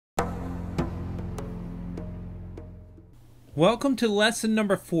Welcome to lesson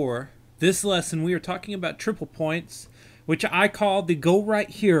number 4. This lesson we are talking about triple points, which I call the go right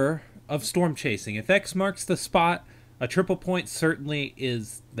here of storm chasing. If X marks the spot, a triple point certainly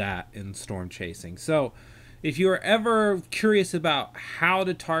is that in storm chasing. So if you're ever curious about how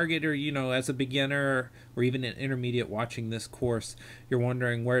to target, or as a beginner or even an intermediate watching this course, you're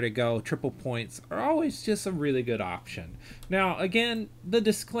wondering where to go, triple points are always just a really good option. Now again, the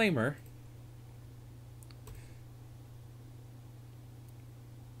disclaimer.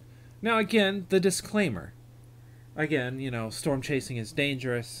 Now, again, the disclaimer. Again, storm chasing is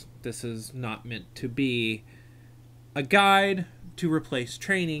dangerous. This is not meant to be a guide to replace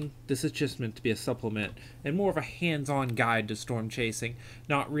training. This is just meant to be a supplement and more of a hands-on guide to storm chasing.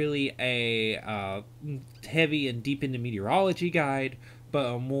 Not really a heavy and deep into meteorology guide,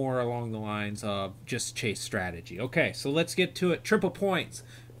 but more along the lines of just chase strategy. Okay, so let's get to it. Triple points.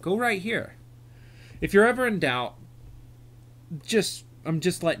 Go right here. If you're ever in doubt, I'm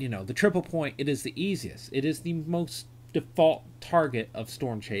just letting you know, the triple point, it is the easiest. It is the most default target of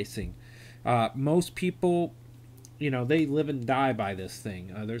storm chasing. Most people, they live and die by this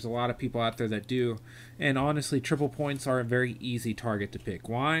thing. There's a lot of people out there that do. And honestly, triple points are a very easy target to pick.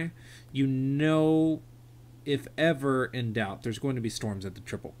 Why? If ever in doubt, there's going to be storms at the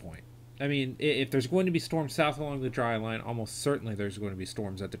triple point. I mean, if there's going to be storms south along the dry line, almost certainly there's going to be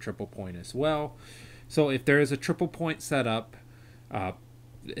storms at the triple point as well. So if there is a triple point set up,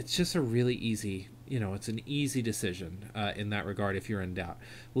 it's just a really easy, it's an easy decision in that regard if you're in doubt.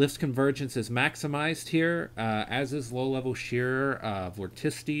 Lift convergence is maximized here, as is low-level shear.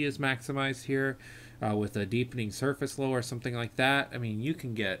 Vorticity is maximized here with a deepening surface low or something like that. I mean, you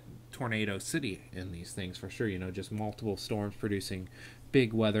can get tornado city in these things for sure, just multiple storms producing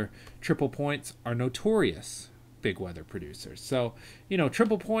big weather. Triple points are notorious big weather producers. So,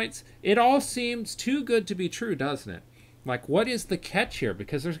 triple points, it all seems too good to be true, doesn't it? Like, what is the catch here?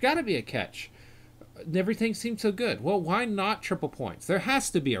 Because there's got to be a catch. Everything seems so good. Well, why not triple points? There has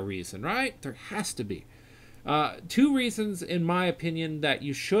to be a reason, right? There has to be. Two reasons, in my opinion, that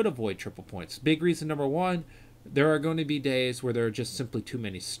you should avoid triple points. Big reason number one, there are going to be days where there are just simply too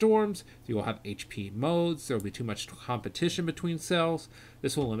many storms. You will have HP modes. There will be too much competition between cells.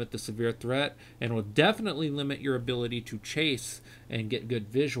 This will limit the severe threat and will definitely limit your ability to chase and get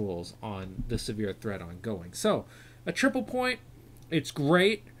good visuals on the severe threat ongoing. So, a triple point, it's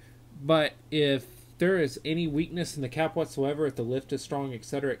great, but if there is any weakness in the cap whatsoever, if the lift is strong,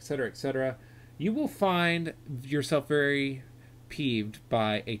 etc., etc., etc., you will find yourself very peeved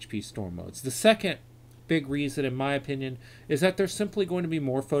by HP storm modes. The second big reason, in my opinion, is that there's simply going to be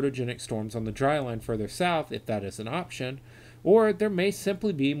more photogenic storms on the dry line further south, if that is an option, or there may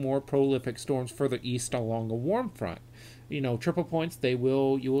simply be more prolific storms further east along a warm front. Triple points, you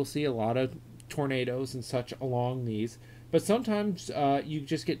will see a lot of tornadoes and such along these, but sometimes you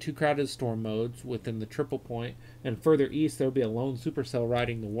just get too crowded storm modes within the triple point, and further east there'll be a lone supercell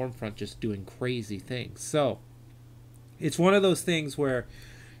riding the warm front just doing crazy things. So it's one of those things where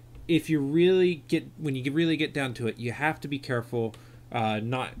when you really get down to it, you have to be careful.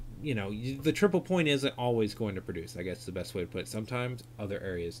 The triple point isn't always going to produce, I guess the best way to put it. Sometimes other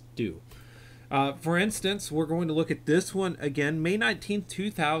areas do. For instance, we're going to look at this one again, May 19th,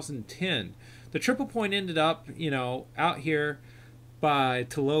 2010. The triple point ended up, out here by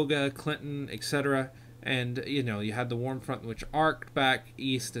Taloga, Clinton, etc. And, you had the warm front which arced back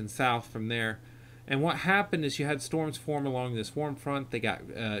east and south from there. And what happened is you had storms form along this warm front. They got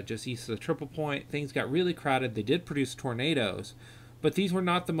just east of the triple point. Things got really crowded. They did produce tornadoes, but these were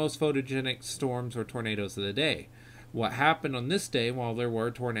not the most photogenic storms or tornadoes of the day. What happened on this day, while there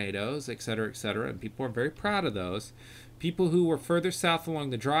were tornadoes, etc., and people were very proud of those, people who were further south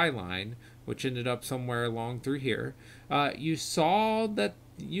along the dry line, which ended up somewhere along through here, you saw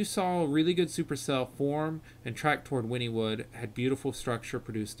a really good supercell form and track toward Wynnewood, had beautiful structure,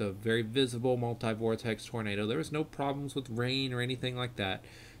 produced a very visible multi-vortex tornado. There was no problems with rain or anything like that.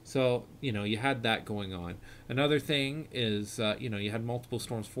 So, you had that going on. Another thing is, you had multiple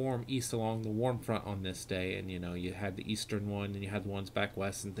storms form east along the warm front on this day, and, you had the eastern one, and you had the ones back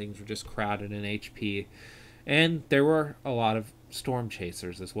west, and things were just crowded in HP. And there were a lot of storm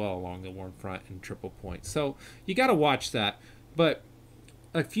chasers as well along the warm front and triple point. So, you got to watch that. But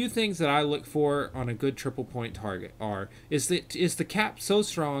a few things that I look for on a good triple point target is the cap so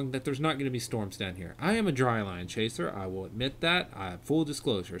strong that there's not going to be storms down here. I am a dry line chaser. I will admit that. I have full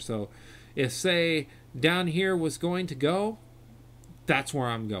disclosure. So if, say, down here was going to go, that's where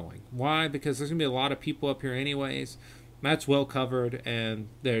I'm going. Why? Because there's going to be a lot of people up here anyways. That's well covered, and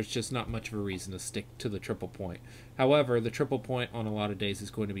there's just not much of a reason to stick to the triple point. However, the triple point on a lot of days is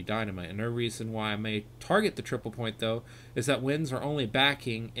going to be dynamite, and no reason why I may target the triple point, though, is that winds are only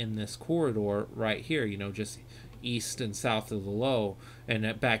backing in this corridor right here, just east and south of the low,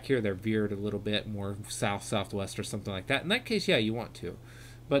 and back here they're veered a little bit more south, southwest, or something like that. In that case, yeah, you want to.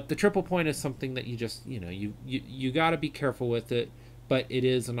 But the triple point is something that you just, you got to be careful with it, but it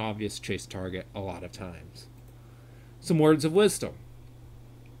is an obvious chase target a lot of times. Some words of wisdom.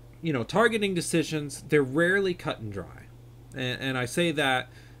 Targeting decisions, they're rarely cut and dry. And I say that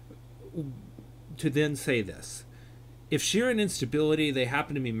to then say this. If shear and instability, they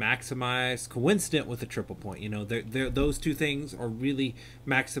happen to be maximized, coincident with a triple point, those two things are really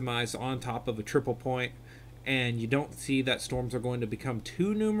maximized on top of a triple point, and you don't see that storms are going to become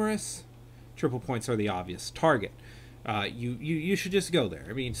too numerous, triple points are the obvious target. You should just go there.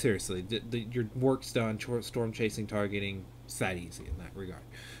 I mean, seriously, your work's done. Storm chasing, targeting, it's that easy in that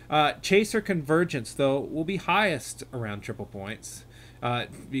regard. Chaser convergence, though, will be highest around triple points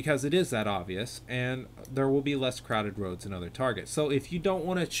because it is that obvious, and there will be less crowded roads and other targets. So if you don't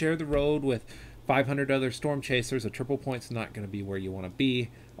want to share the road with 500 other storm chasers, a triple point's not going to be where you want to be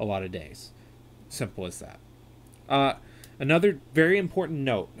a lot of days. Simple as that. Another very important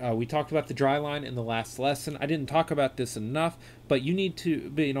note, we talked about the dry line in the last lesson. I didn't talk about this enough, but you need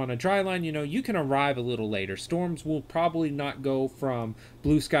to be on a dry line, you can arrive a little later. Storms will probably not go from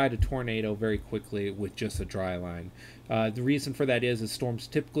blue sky to tornado very quickly with just a dry line. The reason for that is storms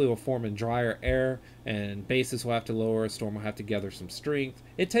typically will form in drier air, and bases will have to lower, a storm will have to gather some strength.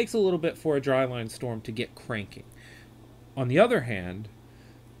 It takes a little bit for a dry line storm to get cranking. On the other hand,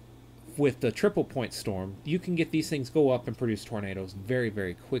 with the triple point storm, you can get these things go up and produce tornadoes very,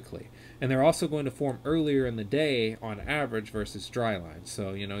 very quickly. And they're also going to form earlier in the day on average versus dry line.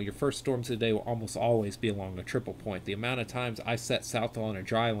 So, your first storms of the day will almost always be along a triple point. The amount of times I set south on a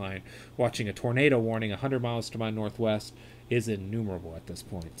dry line watching a tornado warning 100 miles to my northwest is innumerable at this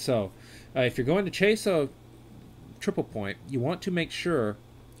point. So, if you're going to chase a triple point, you want to make sure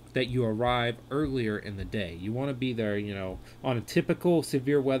that you arrive earlier in the day. You want to be there, on a typical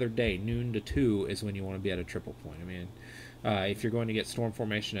severe weather day, noon to 2 is when you want to be at a triple point. I mean, if you're going to get storm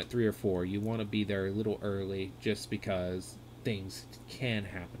formation at 3 or 4, you want to be there a little early just because things can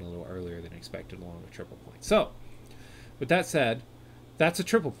happen a little earlier than expected along a triple point. So, with that said, that's a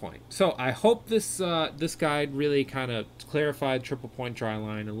triple point. So I hope this guide really kind of clarified triple point dry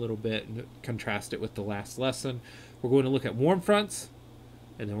line a little bit and contrast it with the last lesson. We're going to look at warm fronts,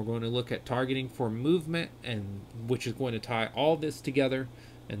 and then we're going to look at targeting for movement, and which is going to tie all this together,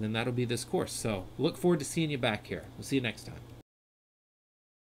 and then that'll be this course. So look forward to seeing you back here. We'll see you next time.